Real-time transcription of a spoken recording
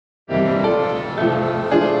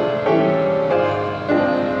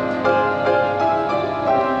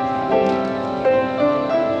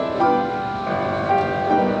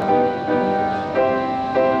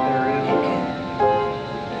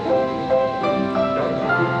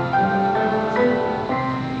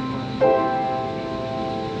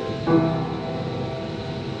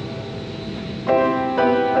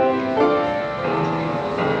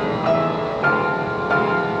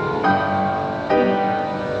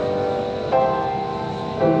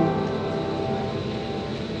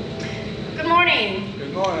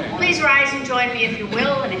join me if you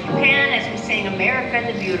will, and if you can, as we sing America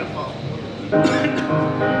the Beautiful.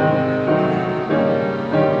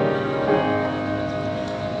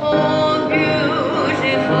 Oh,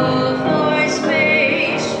 beautiful for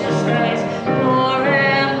spacious skies, for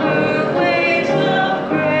amber waves of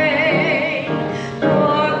grain,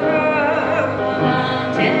 for purple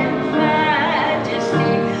mountain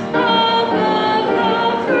majesty above the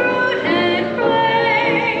fruit and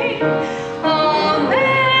plain.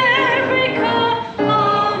 America,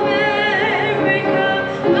 America,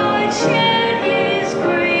 God shed His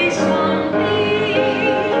grace on thee,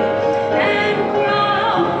 and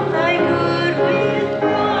crown thy good with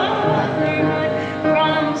brotherhood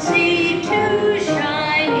from sea to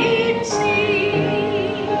shining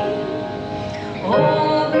sea.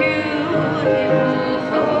 Oh, beautiful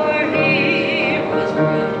for heroes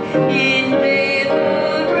brood in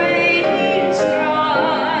liberating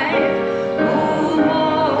strife, who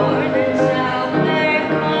more than self their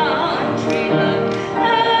country love,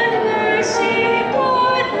 and mercy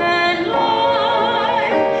more than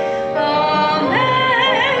life.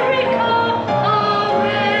 America,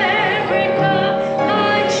 America,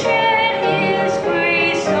 God shed His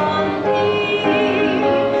grace on thee,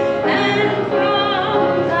 and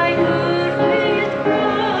crown thy good with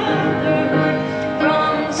brotherhood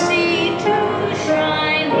from sea to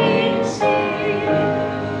shining sea.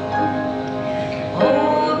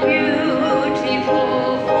 Oh,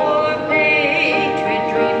 beautiful for patriot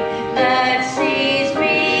dream that sees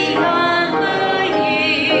beyond the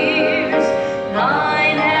years,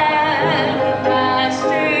 thine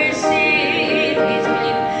alabaster cities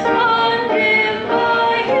gleam, undimmed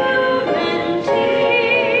by human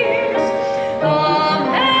tears.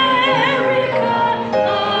 America,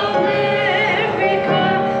 America,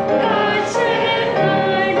 God set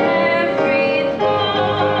thine every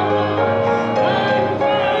thought,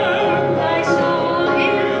 confirm thy soul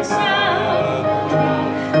in self-control,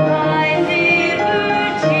 thy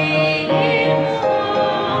liberty in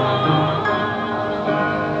thought.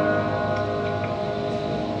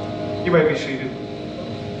 You may be seated.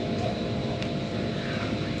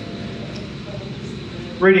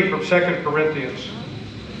 Reading from 2 Corinthians.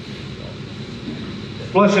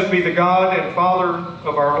 Blessed be the God and Father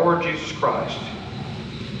of our Lord Jesus Christ,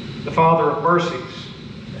 the Father of mercies,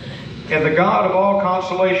 and the God of all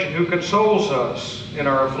consolation, who consoles us in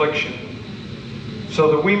our affliction,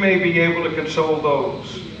 so that we may be able to console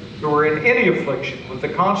those who are in any affliction with the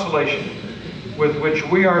consolation with which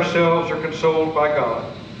we ourselves are consoled by God.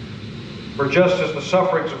 For just as the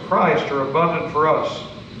sufferings of Christ are abundant for us,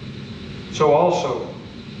 so also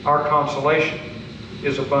our consolation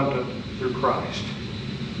is abundant through Christ.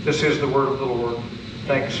 This is the word of the Lord.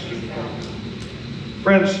 Thanks be to God.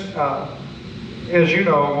 Friends, as you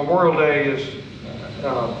know, Memorial Day is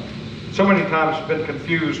so many times been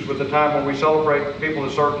confused with the time when we celebrate people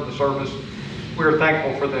that served in the service. We are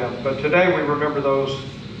thankful for them. But today we remember those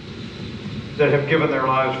that have given their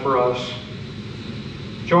lives for us.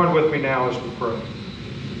 Join with me now as we pray.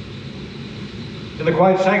 In the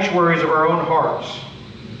quiet sanctuaries of our own hearts,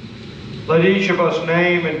 let each of us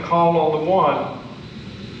name and call on the one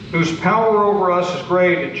whose power over us is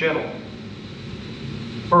great and gentle,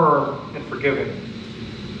 firm and forgiving,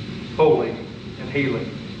 holy and healing.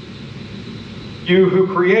 You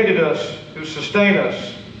who created us, who sustain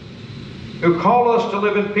us, who call us to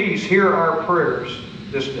live in peace, hear our prayers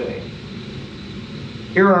this day.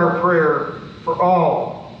 Hear our prayer for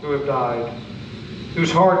all who have died,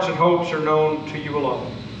 whose hearts and hopes are known to you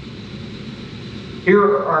alone.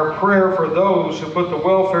 Hear our prayer for those who put the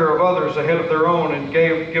welfare of others ahead of their own and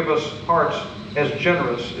give us hearts as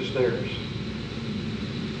generous as theirs.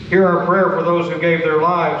 Hear our prayer for those who gave their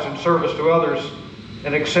lives in service to others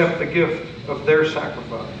and accept the gift of their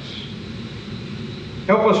sacrifice.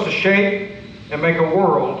 Help us to shape and make a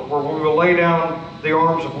world where we will lay down the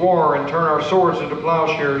arms of war and turn our swords into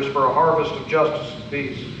plowshares for a harvest of justice and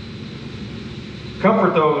peace.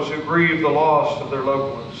 Comfort those who grieve the loss of their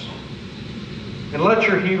loved ones. And let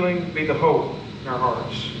your healing be the hope in our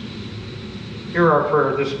hearts. Hear our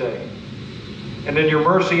prayer this day. And in your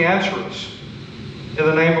mercy answer us. In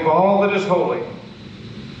the name of all that is holy,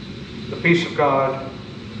 the peace of God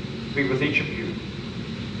be with each of you.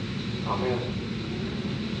 Amen.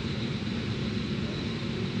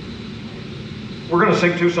 We're going to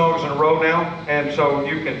sing two songs in a row now, and so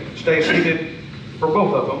you can stay seated for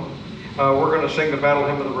both of them. We're going to sing the Battle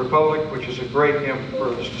Hymn of the Republic, which is a great hymn for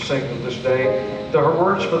us to sing on this day. The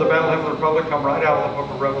words for the Battle Hymn of the Republic come right out of the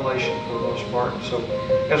book of Revelation for the most part. So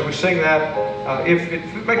as we sing that, if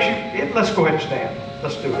it makes you, let's go ahead and stand.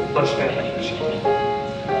 Let's do it. Let's stand like this.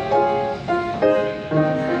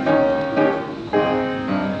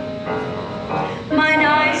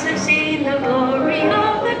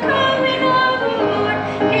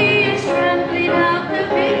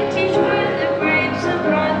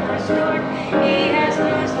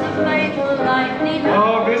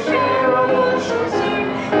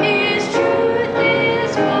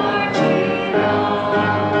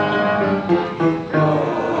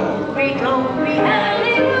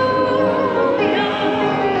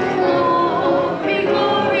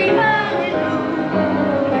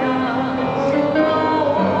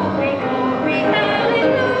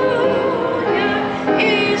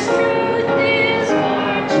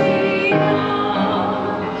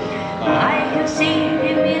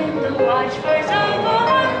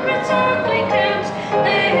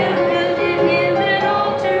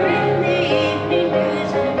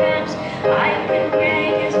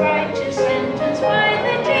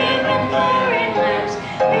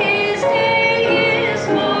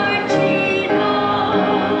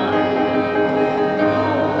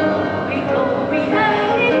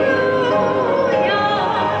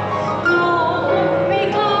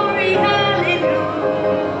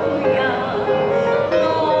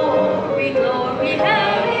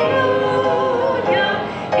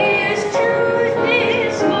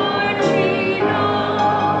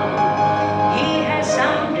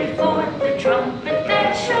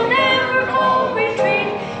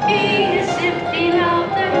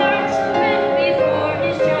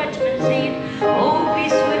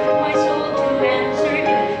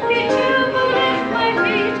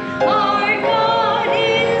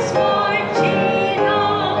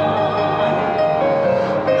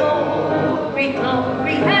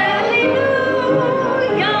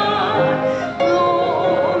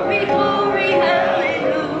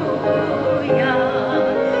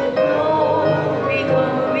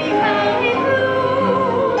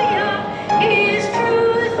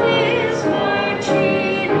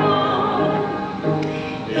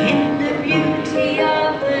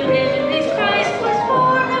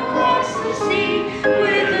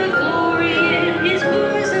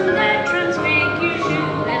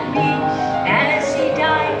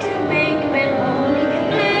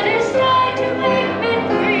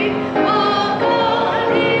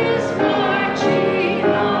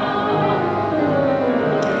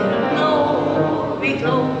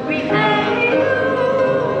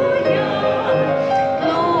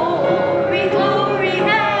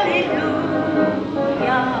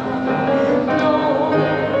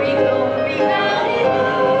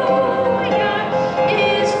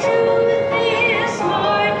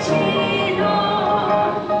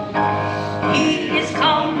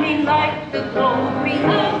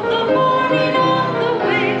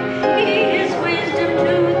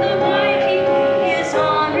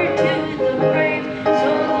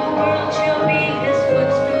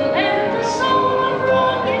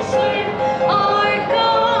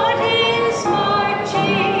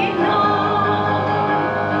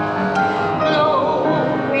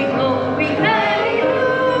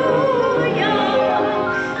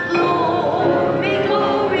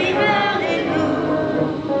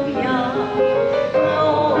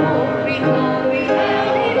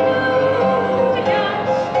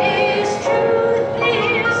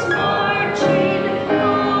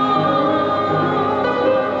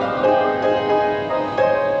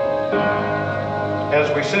 As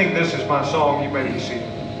we sing This Is My Song, you may be seated.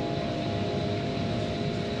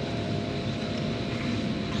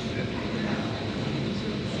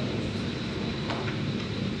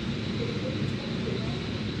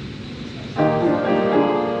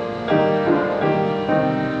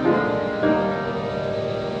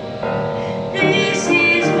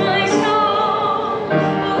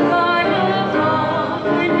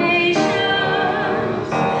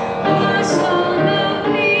 Song of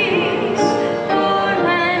peace for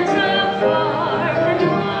lands afar and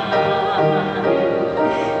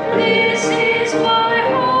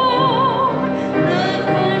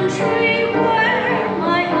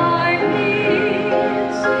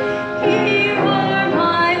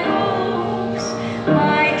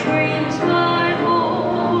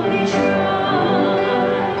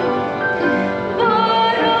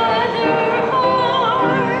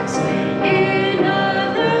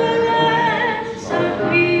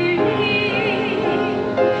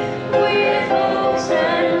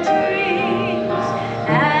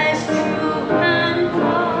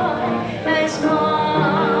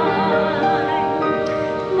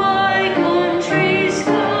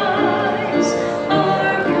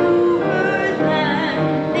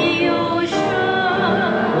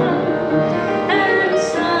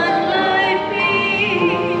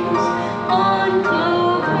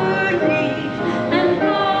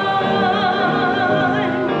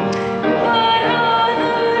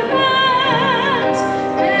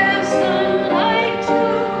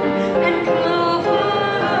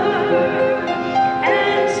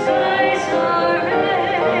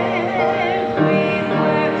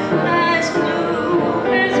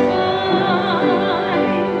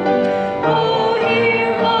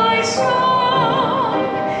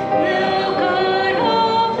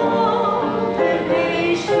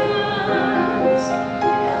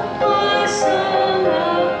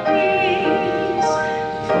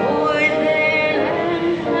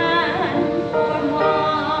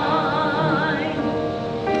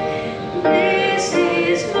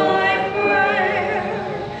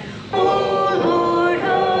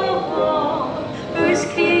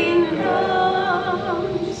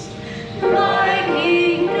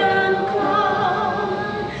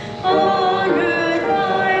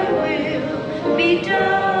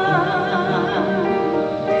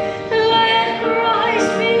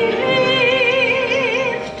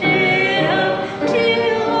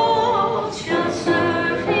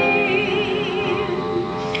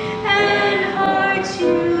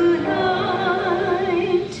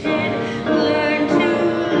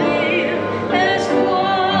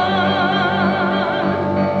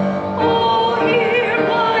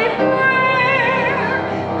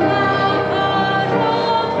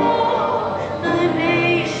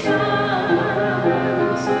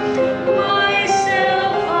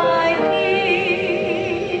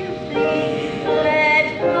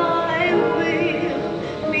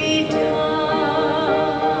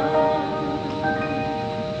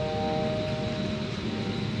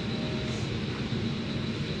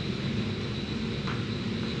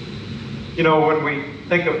You know, when we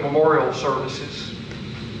think of memorial services,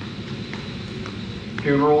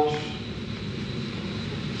 funerals,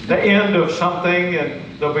 the end of something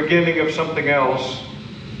and the beginning of something else,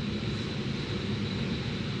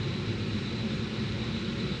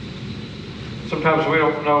 sometimes we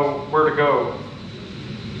don't know where to go,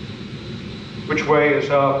 which way is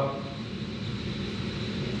up.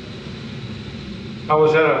 I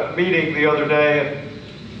was at a meeting the other day, and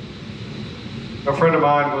a friend of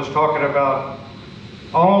mine was talking about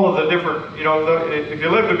all of the different, you know, if you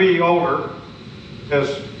live to be older,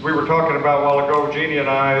 as we were talking about a while ago, Jeannie and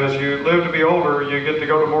I, as you live to be older, you get to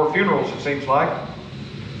go to more funerals, it seems like.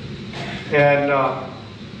 And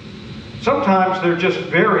sometimes they're just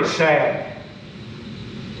very sad.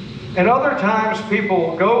 And other times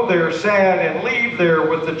people go there sad and leave there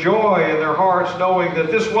with the joy in their hearts, knowing that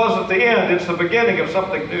this wasn't the end, it's the beginning of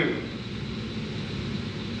something new.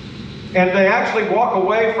 And they actually walk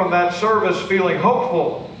away from that service feeling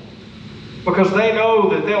hopeful, because they know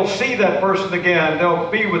that they'll see that person again,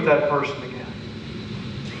 they'll be with that person again.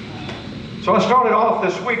 So I started off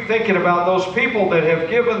this week thinking about those people that have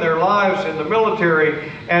given their lives in the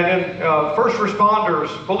military and in first responders,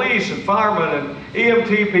 police and firemen and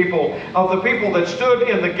EMT people, of the people that stood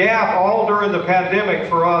in the gap all during the pandemic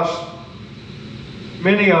for us.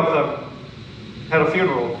 Many of them had a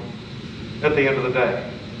funeral at the end of the day.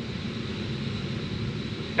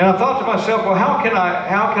 And I thought to myself, well, how can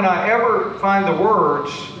I ever find the words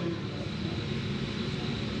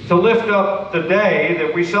to lift up the day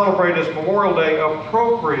that we celebrate as Memorial Day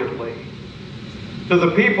appropriately to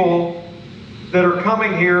the people that are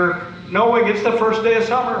coming here knowing it's the first day of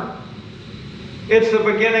summer. It's the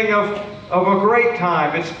beginning of a great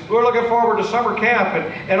time. We're looking forward to summer camp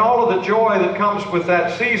and all of the joy that comes with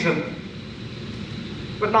that season.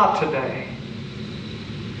 But not today.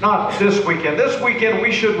 Not this weekend. This weekend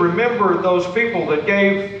we should remember those people that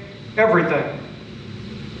gave everything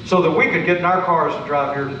so that we could get in our cars and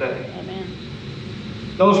drive here today. Amen.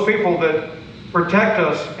 Those people that protect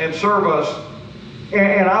us and serve us.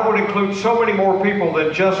 And I would include so many more people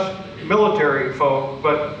than just military folk,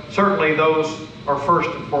 but certainly those are first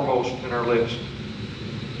and foremost in our list.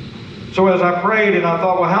 So as I prayed and I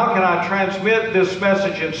thought, well, how can I transmit this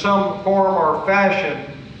message in some form or fashion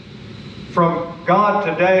from God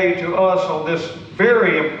today to us on this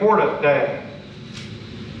very important day?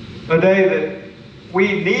 A day that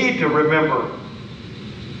we need to remember.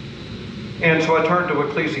 And so I turned to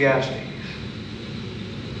Ecclesiastes.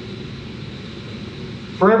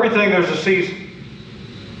 For everything there's a season,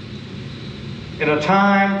 and a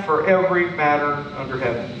time for every matter under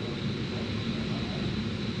heaven.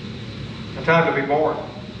 A time to be born,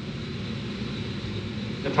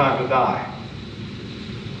 a time to die.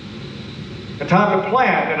 A time to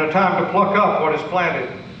plant and a time to pluck up what is planted.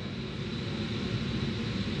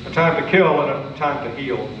 A time to kill and a time to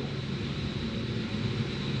heal.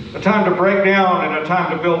 A time to break down and a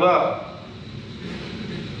time to build up.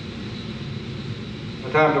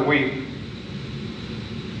 A time to weep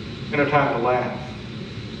and a time to laugh.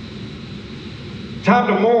 A time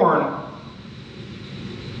to mourn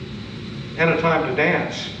and a time to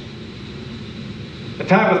dance. A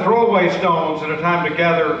time to throw away stones and a time to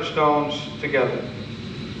gather stones together.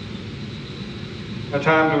 A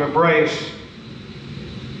time to embrace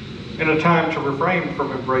and a time to refrain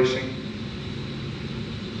from embracing.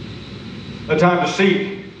 A time to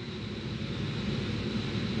seek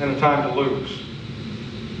and a time to lose.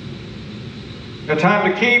 A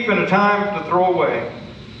time to keep and a time to throw away.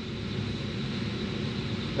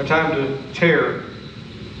 A time to tear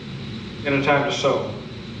and a time to sow.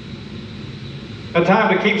 A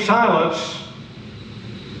time to keep silence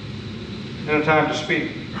and a time to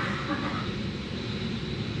speak.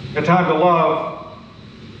 A time to love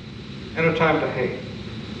and a time to hate.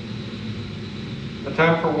 A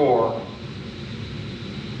time for war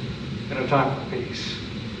and a time for peace.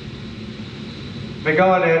 May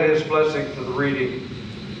God add His blessing to the reading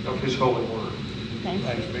of His holy word.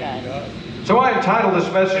 Thanks be to God. So I entitled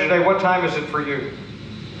this message today, What Time Is It For You?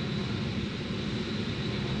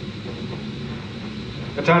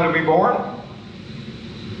 A time to be born?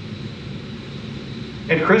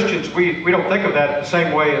 And Christians, we don't think of that the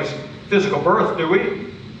same way as physical birth, do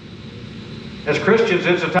we? As Christians,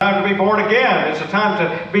 it's a time to be born again. It's a time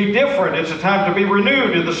to be different. It's a time to be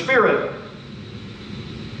renewed in the Spirit.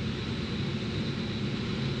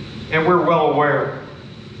 And we're well aware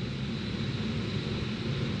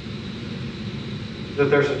that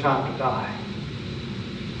there's a time to die.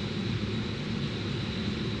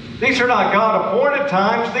 These are not God-appointed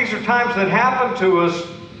times. These are times that happen to us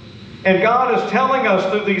And God is telling us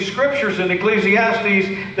through these scriptures in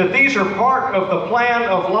Ecclesiastes that these are part of the plan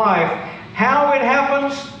of life. How it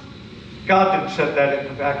happens, God didn't set that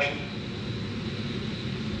into action.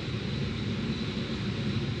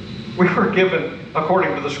 We were given,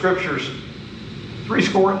 according to the scriptures,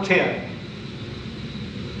 70.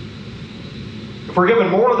 If we're given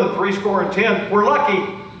more than 70, we're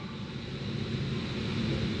lucky.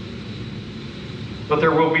 But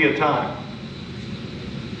there will be a time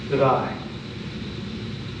to die.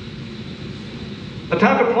 A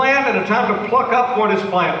time to plant and a time to pluck up what is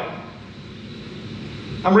planted.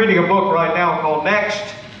 I'm reading a book right now called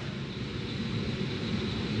Next.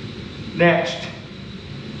 Next.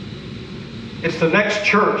 It's the next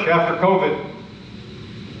church after COVID.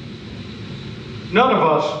 None of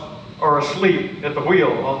us are asleep at the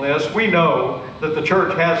wheel on this. We know that the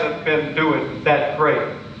church hasn't been doing that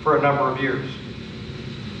great for a number of years.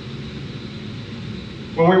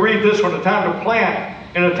 When we read this one, a time to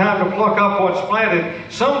plant and a time to pluck up what's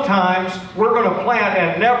planted, sometimes we're going to plant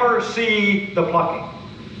and never see the plucking.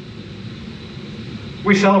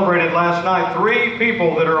 We celebrated last night 3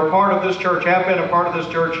 people that are a part of this church, have been a part of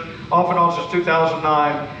this church off and on since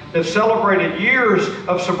 2009, that celebrated years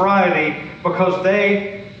of sobriety because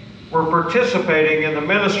they were participating in the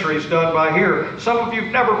ministries done by here. Some of you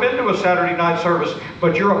have never been to a Saturday night service,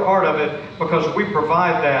 but you're a part of it because we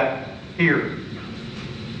provide that here.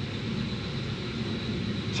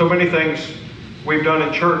 So many things we've done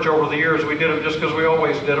in church over the years, we did them just because we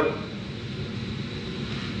always did them.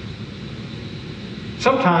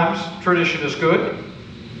 Sometimes tradition is good.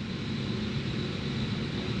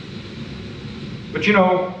 But you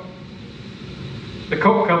know, the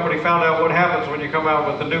Coke company found out what happens when you come out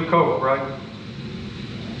with the new Coke, right?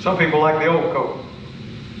 Some people like the old Coke.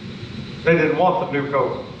 They didn't want the new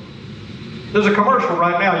Coke. There's a commercial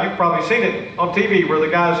right now, you've probably seen it on TV, where the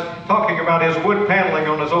guy's talking about his wood paneling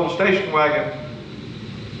on his old station wagon.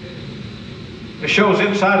 It shows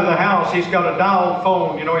inside of the house, he's got a dial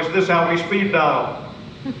phone. You know, is this how we speed dial?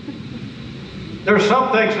 There's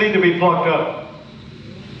some things need to be plucked up.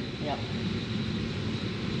 Yep.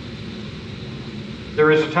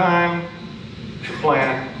 There is a time to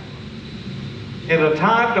plant and a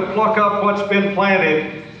time to pluck up what's been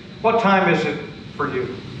planted. What time is it for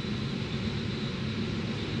you?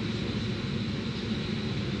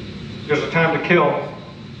 There's a time to kill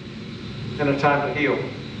and a time to heal.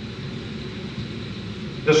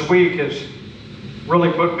 This week has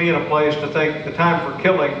really put me in a place to think the time for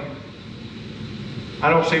killing,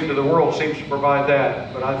 the world seems to provide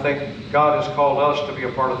that, but I think God has called us to be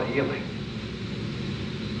a part of the healing.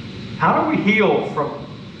 How do we heal from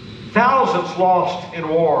thousands lost in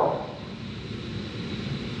war?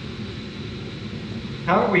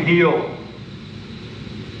 How do we heal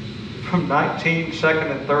from 19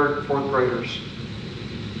 second and third and fourth graders?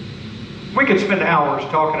 We could spend hours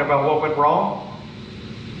talking about what went wrong.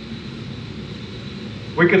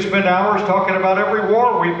 We could spend hours talking about every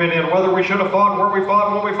war we've been in, whether we should have fought, where we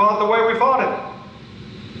fought, when we fought, the way we fought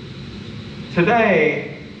it.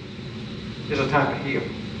 Today is a time to heal.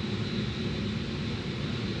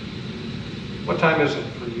 What time is it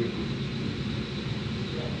for you?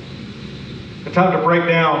 A time to break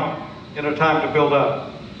down and a time to build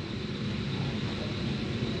up.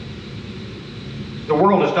 The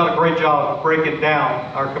world has done a great job of breaking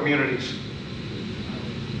down our communities.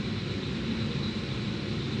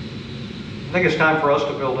 I think it's time for us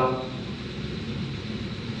to build up.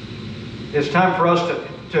 It's time for us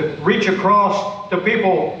to reach across to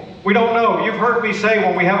people we don't know. You've heard me say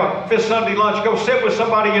when we have a Fifth Sunday lunch, go sit with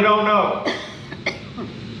somebody you don't know.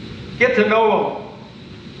 Get to know them.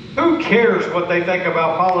 Who cares what they think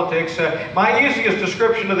about politics? My easiest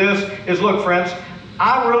description of this is, look, friends,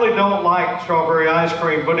 I really don't like strawberry ice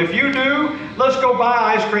cream, but if you do, let's go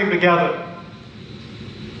buy ice cream together.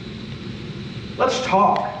 Let's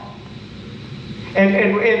talk.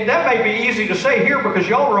 And that may be easy to say here because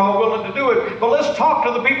y'all are all willing to do it, but let's talk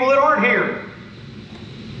to the people that aren't here.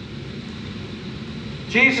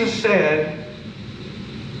 Jesus said,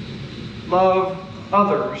 love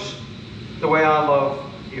others the way I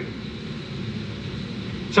love you.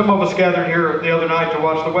 Some of us gathered here the other night to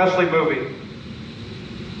watch the Wesley movie.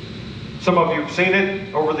 Some of you have seen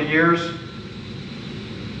it over the years.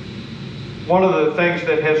 One of the things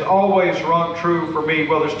that has always rung true for me,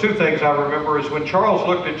 well, there's 2 things I remember, is when Charles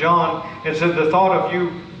looked at John and said, the thought of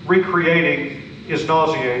you recreating is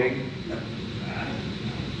nauseating.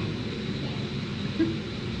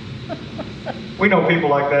 We know people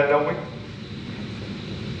like that, don't we?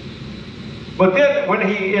 But then when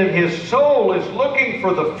he, in his soul, is looking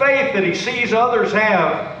for the faith that he sees others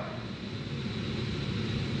have,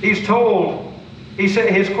 He's told, he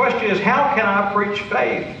said, his question is, how can I preach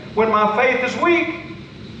faith when my faith is weak?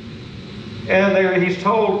 And there he's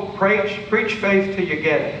told, preach faith till you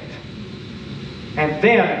get it. And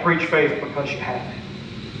then preach faith because you have it.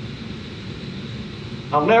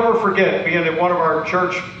 I'll never forget being in one of our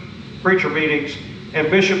church preacher meetings, and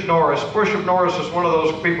Bishop Norris is one of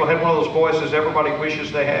those people, had one of those voices everybody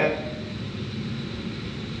wishes they had.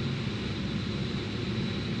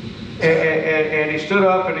 And he stood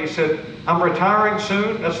up and he said, I'm retiring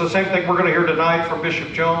soon. That's the same thing we're going to hear tonight from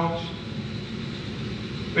Bishop Jones.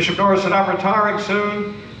 Bishop Norris said, I'm retiring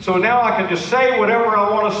soon, so now I can just say whatever I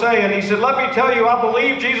want to say. And he said, let me tell you, I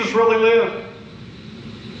believe Jesus really lived.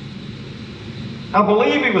 I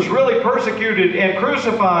believe he was really persecuted and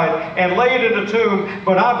crucified and laid in a tomb,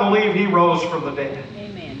 but I believe he rose from the dead.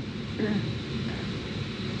 Amen.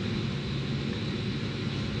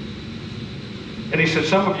 And he said,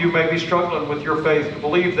 some of you may be struggling with your faith to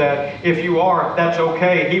believe that. If you are, that's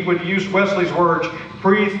okay. He would use Wesley's words,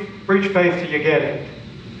 preach faith till you get it.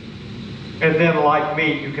 And then, like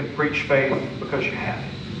me, you can preach faith because you have it.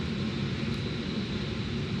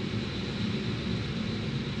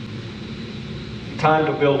 Time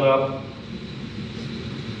to build up.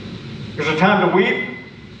 There's a time to weep.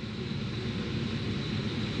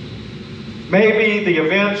 Maybe the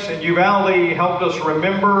events in Uvalde helped us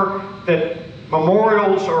remember that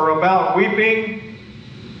memorials are about weeping.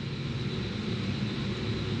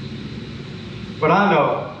 But I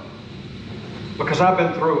know, because I've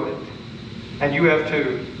been through it, and you have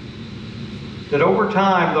too, that over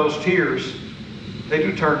time those tears, they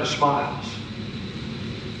do turn to smiles.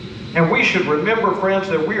 And we should remember, friends,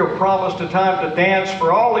 that we are promised a time to dance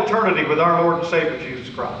for all eternity with our Lord and Savior, Jesus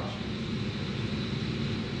Christ.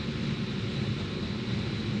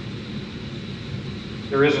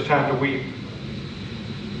 There is a time to weep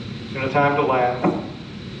and a time to laugh.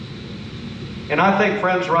 And I think,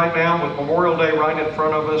 friends, right now, with Memorial Day right in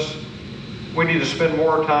front of us, we need to spend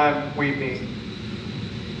more time weeping.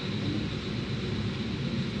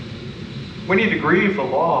 We need to grieve the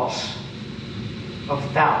loss of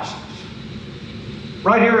thousands.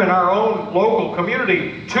 Right here in our own local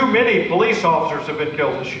community, too many police officers have been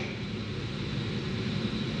killed this year.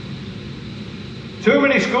 Too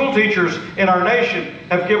many school teachers in our nation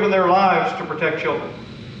have given their lives to protect children.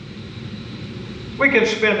 We can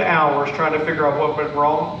spend hours trying to figure out what went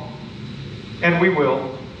wrong, and we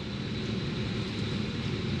will.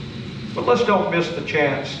 But let's don't miss the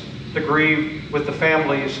chance to grieve with the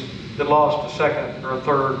families that lost a second or a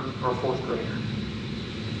third or a fourth grader.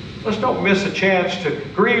 Let's don't miss a chance to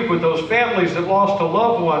grieve with those families that lost a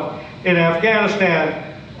loved one in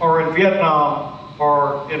Afghanistan or in Vietnam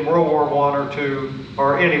or in World War I or II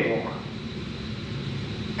or any war.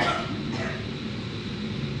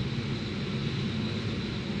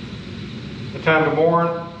 A time to mourn,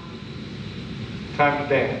 a time to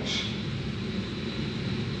dance.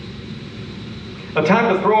 A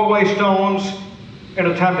time to throw away stones and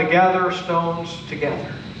a time to gather stones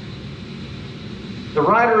together. The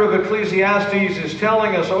writer of Ecclesiastes is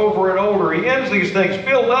telling us over and over, he ends these things,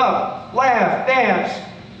 build up, laugh, dance,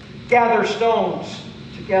 gather stones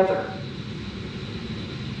together.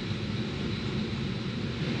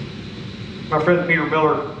 My friend Peter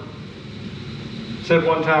Miller said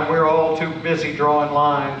one time, we're all too busy drawing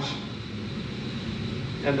lines,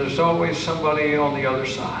 and there's always somebody on the other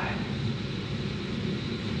side.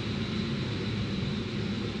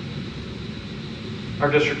 Our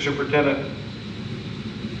district superintendent,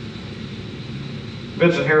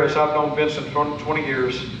 Vincent Harris, I've known Vincent for 20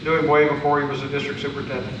 years, knew him way before he was a district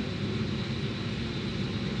superintendent.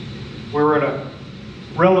 We were in a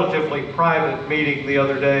relatively private meeting the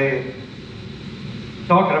other day,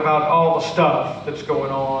 talking about all the stuff that's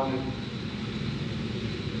going on. And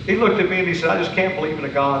he looked at me and he said, I just can't believe in a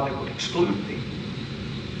God that would exclude me.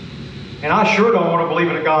 And I sure don't want to believe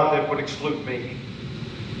in a God that would exclude me.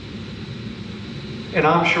 And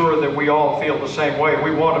I'm sure that we all feel the same way.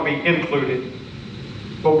 We want to be included.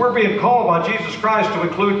 But we're being called by Jesus Christ to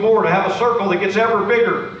include more, to have a circle that gets ever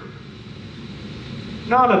bigger.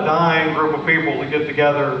 Not a dying group of people that get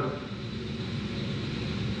together,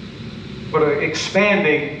 but an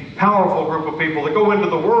expanding, powerful group of people that go into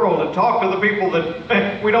the world and talk to the people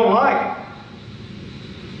that we don't like.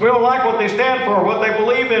 We don't like what they stand for, what they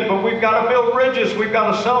believe in, but we've got to build bridges. We've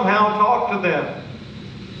got to somehow talk to them.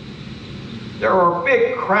 There are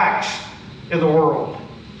big cracks in the world,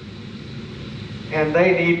 and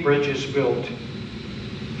they need bridges built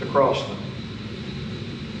to cross them.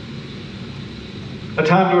 A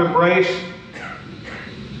time to embrace,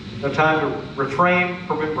 a time to refrain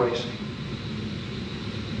from embracing.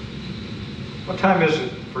 What time is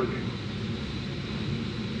it? for you.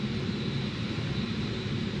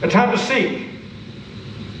 A time to seek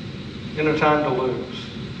and a time to lose.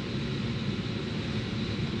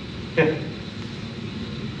 Yeah.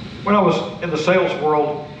 When I was in the sales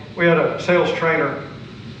world, we had a sales trainer.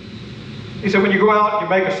 He said, when you go out and you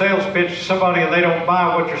make a sales pitch to somebody and they don't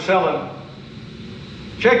buy what you're selling,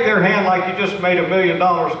 shake their hand like you just made $1 million,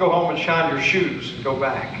 go home and shine your shoes and go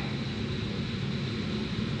back.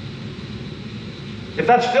 If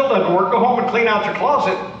that still doesn't work, go home and clean out your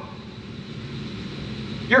closet.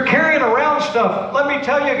 You're carrying around stuff. Let me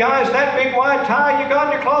tell you guys, that big wide tie you got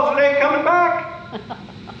in your closet ain't coming back.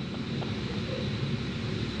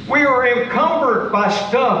 We are encumbered by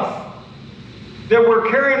stuff that we're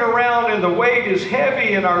carrying around, and the weight is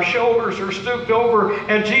heavy and our shoulders are stooped over.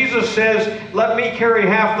 And Jesus says, let me carry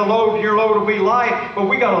half the load and your load will be light. But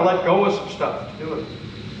we got to let go of some stuff to do it.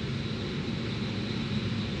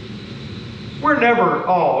 We're never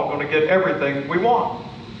all going to get everything we want.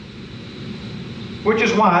 Which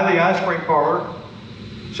is why the ice cream parlor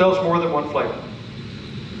sells more than one flavor.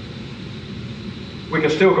 We can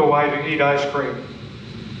still go out and eat ice cream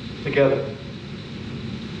together.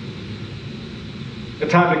 A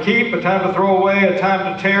time to keep, a time to throw away, a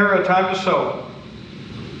time to tear, a time to sow.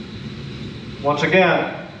 Once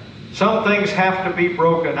again, some things have to be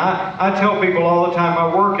broken. I tell people all the time,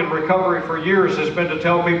 my work in recovery for years has been to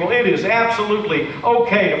tell people it is absolutely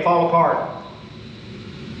okay to fall apart.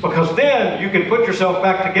 Because then you can put yourself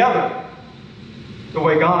back together the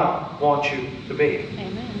way God wants you to be.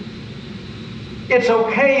 Amen. It's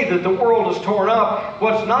okay that the world is torn up.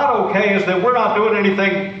 What's not okay is that we're not doing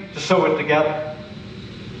anything to sew it together.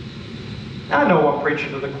 I know I'm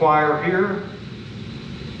preaching to the choir here.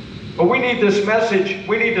 But we need this message.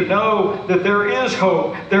 We need to know that there is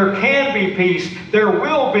hope. There can be peace. There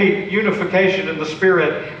will be unification in the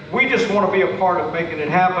Spirit. We just want to be a part of making it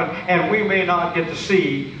happen. And we may not get to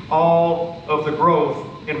see all of the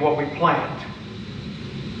growth in what we plant.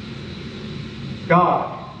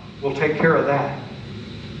 God will take care of that.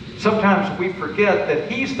 Sometimes we forget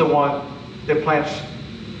that He's the one that plants.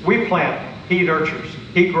 We plant. He nurtures.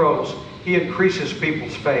 He grows. He increases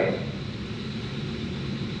people's faith.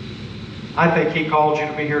 I think He called you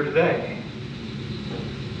to be here today.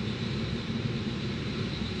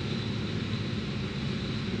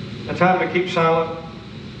 A time to keep silent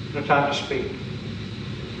and a time to speak.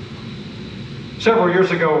 Several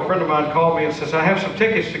years ago, a friend of mine called me and says, I have some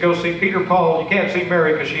tickets to go see Peter Paul. You can't see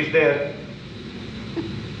Mary because she's dead.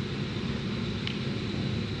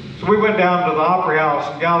 So we went down to the Opry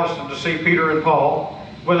House in Galveston to see Peter and Paul.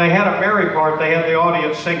 When they had a Mary part, they had the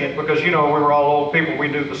audience sing it because, you know, we were all old people. We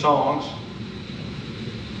knew the songs.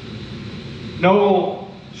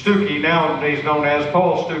 Noel Stuckey, nowadays known as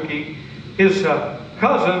Paul Stuckey, his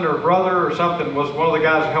cousin or brother or something was one of the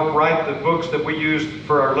guys that helped write the books that we used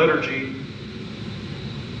for our liturgy.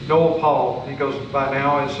 Noel Paul, he goes by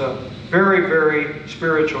now, is a very, very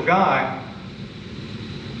spiritual guy.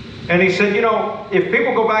 And he said, you know, if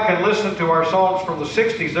people go back and listen to our songs from the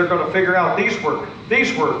 60s, they're going to figure out these were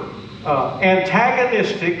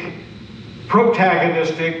antagonistic,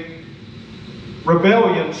 protagonistic,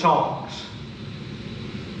 rebellion songs.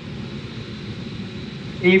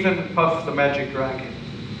 Even Puff the Magic Dragon.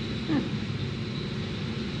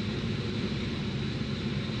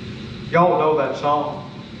 Y'all know that song.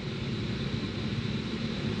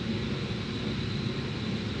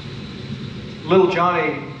 Little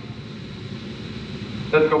Johnny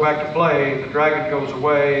doesn't go back to play. The dragon goes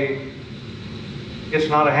away. It's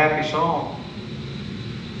not a happy song.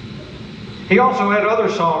 He also had other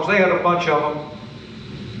songs. They had a bunch of them.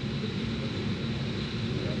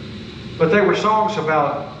 But they were songs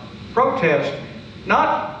about protest.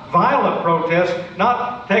 Not violent protest.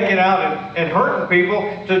 Not taking out and hurting people.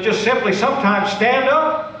 To just simply sometimes stand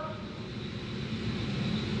up.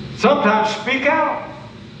 Sometimes speak out.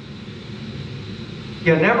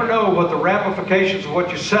 You never know what the ramifications of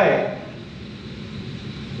what you say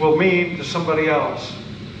will mean to somebody else.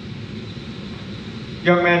 A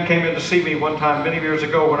young man came in to see me one time many years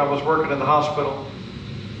ago when I was working in the hospital.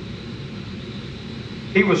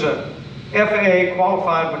 He was a FAA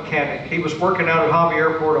qualified mechanic. He was working out at Hobby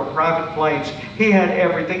Airport on private planes. He had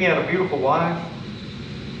everything. He had a beautiful wife.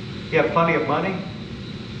 He had plenty of money.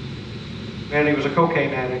 And he was a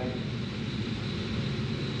cocaine addict.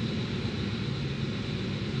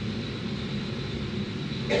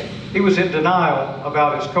 He was in denial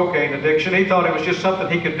about his cocaine addiction. He thought it was just something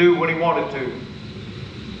he could do when he wanted to.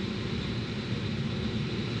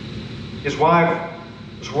 His wife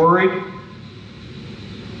was worried.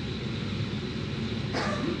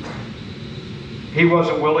 He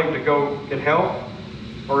wasn't willing to go get help.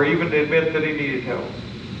 or even to admit that he needed help.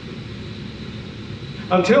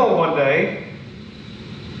 Until one day,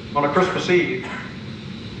 on a Christmas Eve,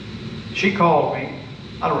 she called me.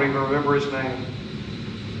 I don't even remember his name.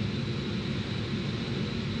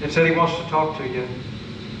 And said he wants to talk to you.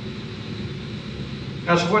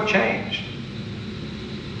 I said, what changed?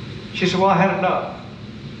 She said, well, I had enough.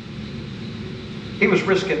 He was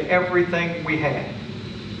risking everything we had.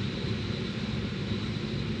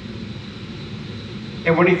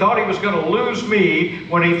 And when he thought he was going to lose me,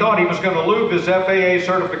 when he thought he was going to lose his FAA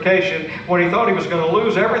certification, when he thought he was going to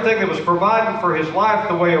lose everything that was providing for his life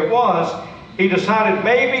the way it was, he decided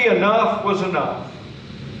maybe enough was enough.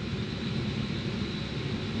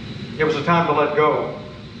 It was a time to let go.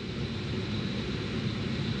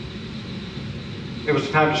 It was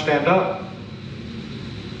a time to stand up.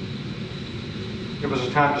 It was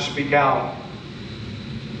a time to speak out.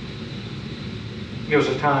 It was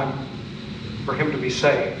a time for him to be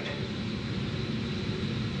saved.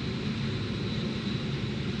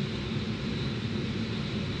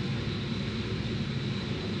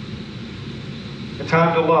 A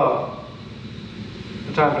time to love.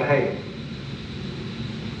 A time to hate.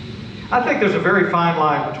 I think there's a very fine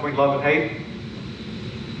line between love and hate.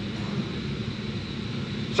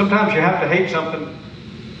 Sometimes you have to hate something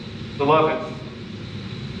to love it.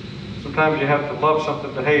 Sometimes you have to love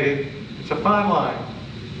something to hate it. It's a fine line.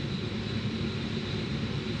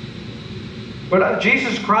 But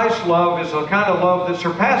Jesus Christ's love is a kind of love that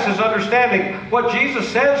surpasses understanding. What Jesus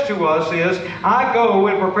says to us is, I go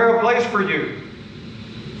and prepare a place for you.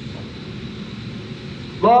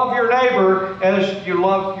 Love your neighbor as you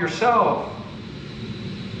love yourself.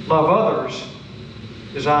 Love others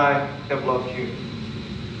as I have loved you.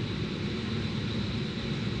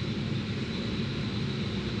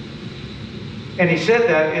 And he said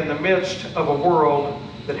that in the midst of a world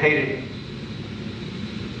that hated him.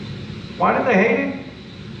 Why did they hate him?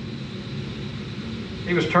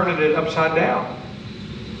 He was turning it upside down.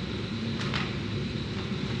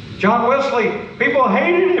 John Wesley, people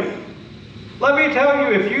hated him. Let me tell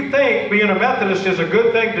you, if you think being a Methodist is a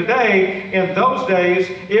good thing today, in those days,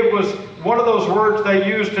 it was one of those words they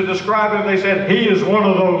used to describe him. They said, he is one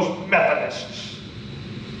of those Methodists.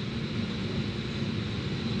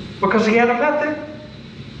 Because he had a method.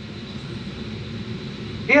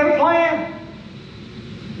 He had a plan.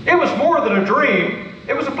 It was more than a dream.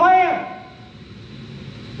 It was a plan.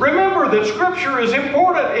 Remember that Scripture is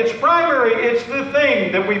important. It's primary. It's the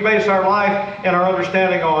thing that we base our life and our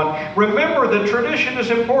understanding on. Remember that tradition is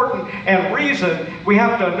important, and reason, we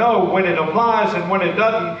have to know when it applies and when it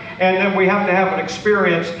doesn't, and then we have to have an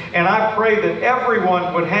experience. And I pray that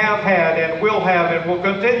everyone would have had and will have and will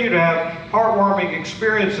continue to have heartwarming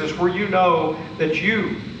experiences where you know that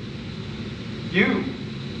you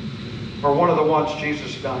are one of the ones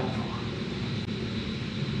Jesus died for.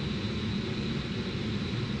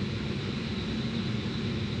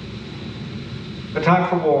 A time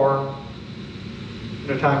for war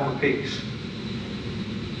and a time for peace.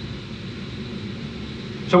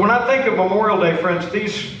 So when I think of Memorial Day, friends,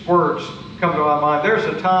 these words come to my mind. There's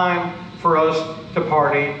a time for us to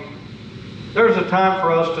party. There's a time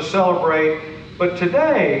for us to celebrate. But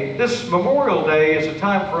today, this Memorial Day is a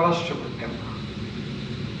time for us to remember.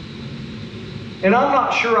 And I'm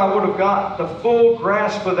not sure I would have got the full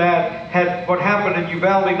grasp of that had what happened in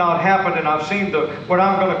Uvalde not happened, and I've seen what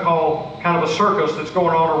I'm going to call kind of a circus that's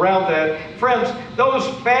going on around that. Friends, those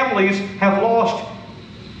families have lost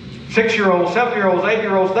 6-year-olds, 7-year-olds,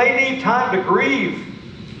 8-year-olds. They need time to grieve.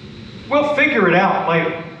 We'll figure it out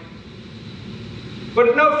later.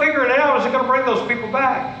 But no, figuring it out isn't going to bring those people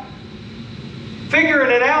back. Figuring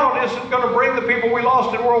it out isn't going to bring the people we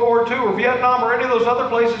lost in World War II or Vietnam or any of those other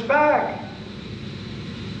places back.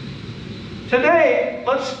 Today,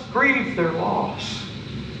 let's grieve their loss.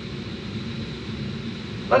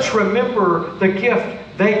 Let's remember the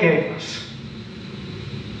gift they gave us.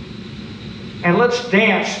 And let's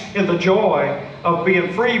dance in the joy of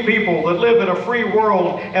being free people that live in a free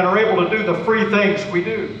world and are able to do the free things we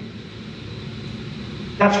do.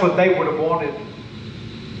 That's what they would have wanted.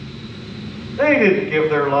 They didn't give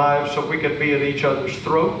their lives so we could be at each other's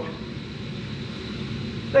throat.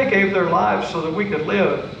 They gave their lives so that we could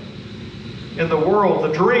live in the world,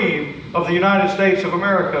 the dream of the United States of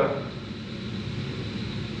America.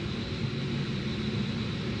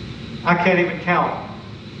 I can't even count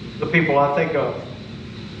the people I think of.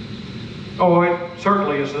 Oh, it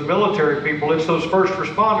certainly is the military people. It's those first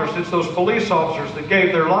responders. It's those police officers that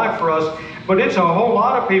gave their life for us. But it's a whole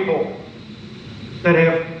lot of people that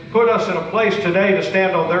have put us in a place today to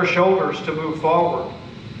stand on their shoulders to move forward.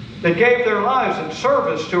 that gave their lives in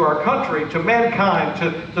service to our country, to mankind,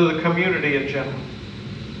 to the community in general.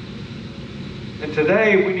 And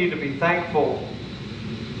today we need to be thankful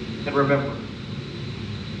and remember.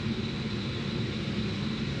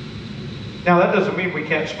 Now that doesn't mean we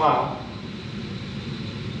can't smile,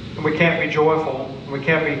 and we can't be joyful, and we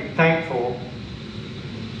can't be thankful.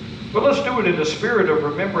 But let's do it in the spirit of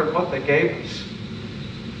remembering what they gave us.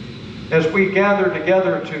 As we gather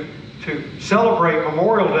together to celebrate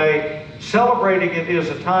Memorial Day, celebrating it is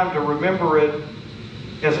a time to remember it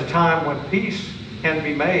as a time when peace can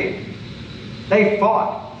be made. They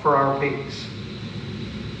fought for our peace.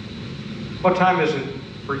 What time is it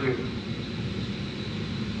for you?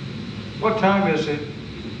 What time is it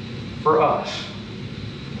for us?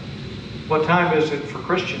 What time is it for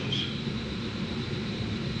Christians?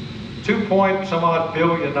 2-point-some-odd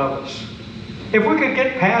billion of us. If we could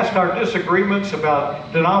get past our disagreements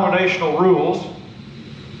about denominational rules,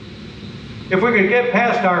 if we could get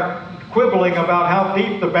past our quibbling about how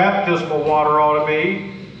deep the baptismal water ought to be,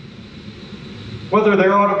 whether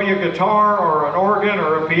there ought to be a guitar or an organ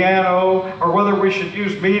or a piano, or whether we should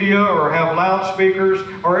use media or have loudspeakers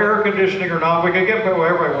or air conditioning or not, we could get, well,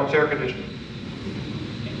 everybody wants air conditioning.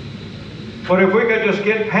 But if we could just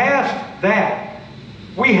get past that,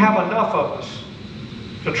 we have enough of us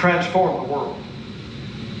to transform the world.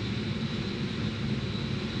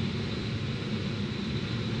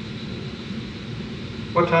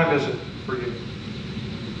 What time is it for you?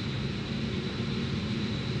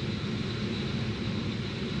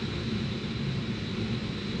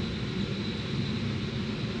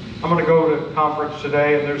 I'm going to go to a conference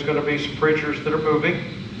today, and there's going to be some preachers that are moving.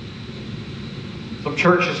 Some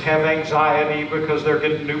churches have anxiety because they're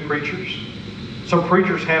getting new preachers. Some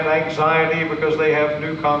preachers have anxiety because they have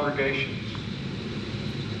new congregations.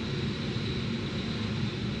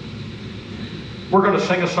 We're going to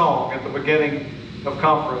sing a song at the beginning of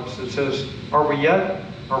conference that says, are we yet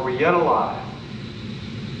alive?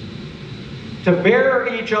 To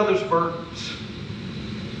bear each other's burdens.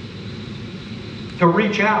 To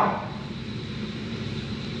reach out.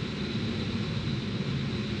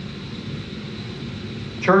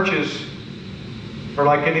 Churches are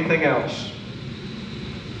like anything else.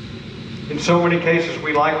 In so many cases,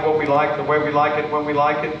 we like what we like, the way we like it, when we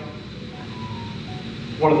like it.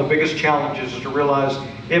 One of the biggest challenges is to realize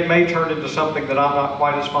it may turn into something that I'm not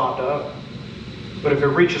quite as fond of. But if it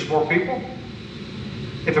reaches more people,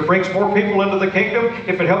 if it brings more people into the kingdom,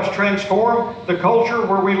 if it helps transform the culture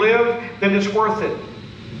where we live, then it's worth it.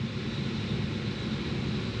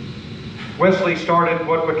 Wesley started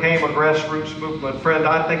what became a grassroots movement. Friend,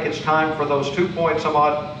 I think it's time for those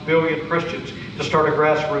 2-point-some-odd billion Christians to start a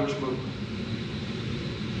grassroots movement.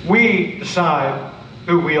 We decide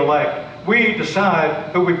who we elect. We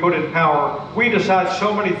decide who we put in power. We decide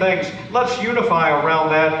so many things. Let's unify around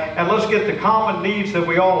that, and let's get the common needs that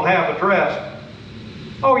we all have addressed.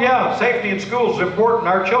 Oh yeah, safety in schools is important.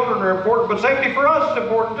 Our children are important, but safety for us is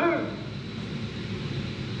important too.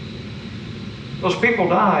 Those people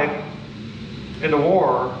died in the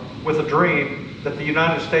war with a dream that the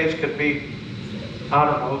United States could be, I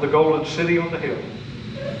don't know, the golden city on the hill.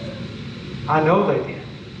 I know they did.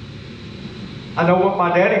 I know what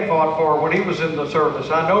my daddy fought for when he was in the service.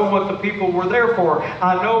 I know what the people were there for.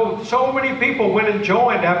 I know so many people went and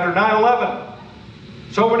joined after 9/11.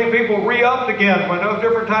 So many people re-upped again when at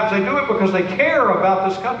different times. They do it because they care about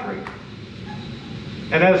this country.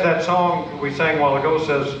 And as that song we sang a while ago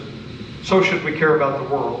says, so should we care about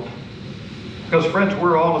the world. Because friends,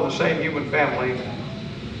 we're all in the same human family.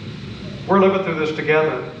 We're living through this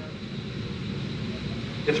together.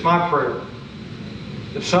 It's my prayer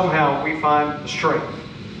that somehow we find the strength.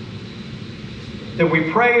 That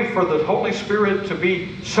we pray for the Holy Spirit to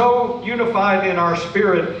be so unified in our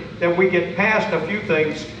spirit that we get past a few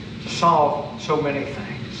things to solve so many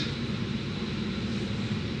things.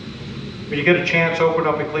 When you get a chance, open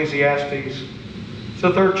up Ecclesiastes. It's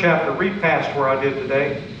the 3rd chapter. Read past where I did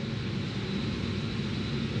today.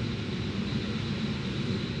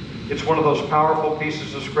 It's one of those powerful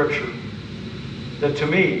pieces of Scripture that to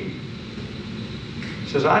me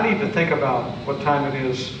says, I need to think about what time it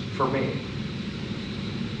is for me.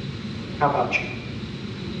 How about you?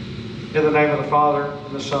 In the name of the Father,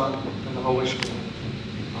 and the Son, and the Holy Spirit.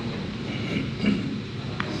 Amen.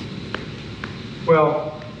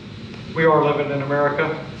 Well, we are living in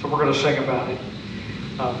America, so we're going to sing about it.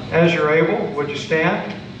 As you're able, would you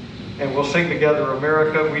stand? And we'll sing together,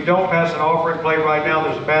 America. We don't pass an offering plate right now.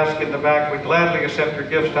 There's a basket in the back. We gladly accept your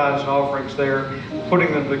gifts, tithes, and offerings there,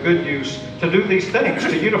 putting them to good use to do these things,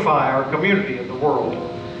 to unify our community and the world.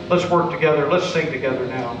 Let's work together. Let's sing together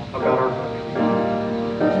now about our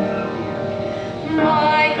country.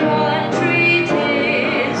 My country,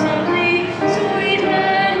 'tis of thee, sweet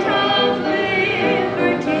land of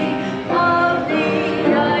liberty, of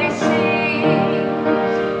thee I sing.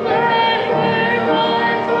 Land where my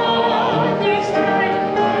fathers died,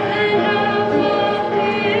 land of the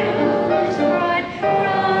Pilgrim's pride,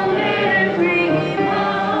 from every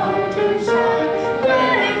mountain side,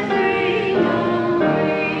 let freedom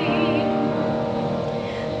ring.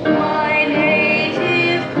 My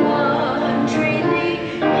native country, thee,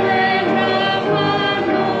 land of the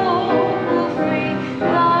noble free,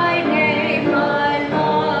 thy name I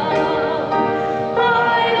love. I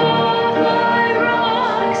love thy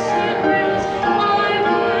rocks and rills, thy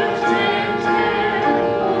woods and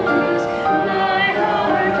temples, thy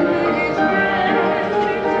heart with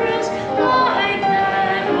rapture thrills like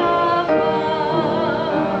that of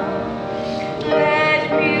love. Let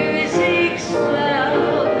music swell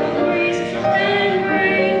the breeze and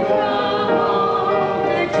bring from all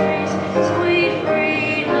the trees sweet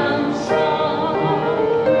freedom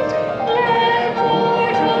songs. Let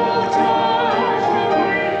mortal touch the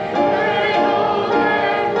wave, let all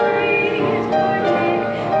that breathe partake,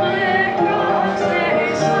 let rocks their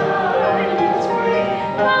silence break,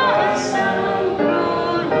 the sound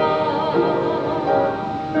grow long.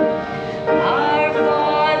 Our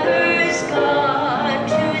fathers, God,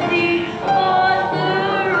 to thee,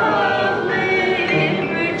 author of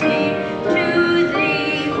liberty, to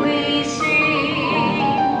thee we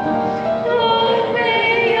sing. Lord,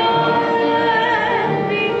 may our land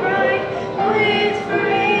be bright with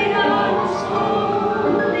freedom's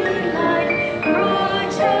holy light.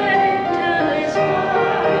 Protect us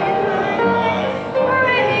by thy might,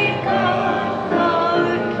 great God,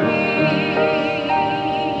 our King.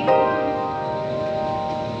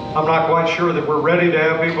 I'm not quite sure that we're ready to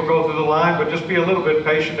have people go through the line, but just be a little bit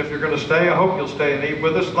patient if you're going to stay. I hope you'll stay and eat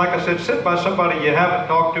with us. Like I said, sit by somebody you haven't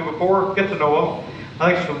talked to before, get to know them.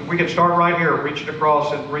 I think we can start right here, reaching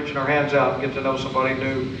across and reaching our hands out and get to know somebody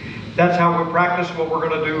new. That's how we practice what we're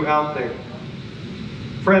going to do out there.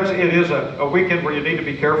 Friends, it is a weekend where you need to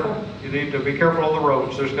be careful. You need to be careful on the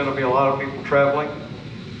roads. There's going to be a lot of people traveling.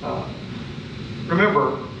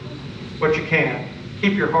 Remember what you can.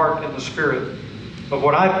 Keep your heart in the spirit of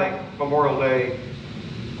what I think Memorial Day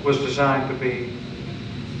was designed to be.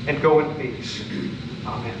 And go in peace.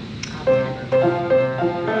 Amen. Amen.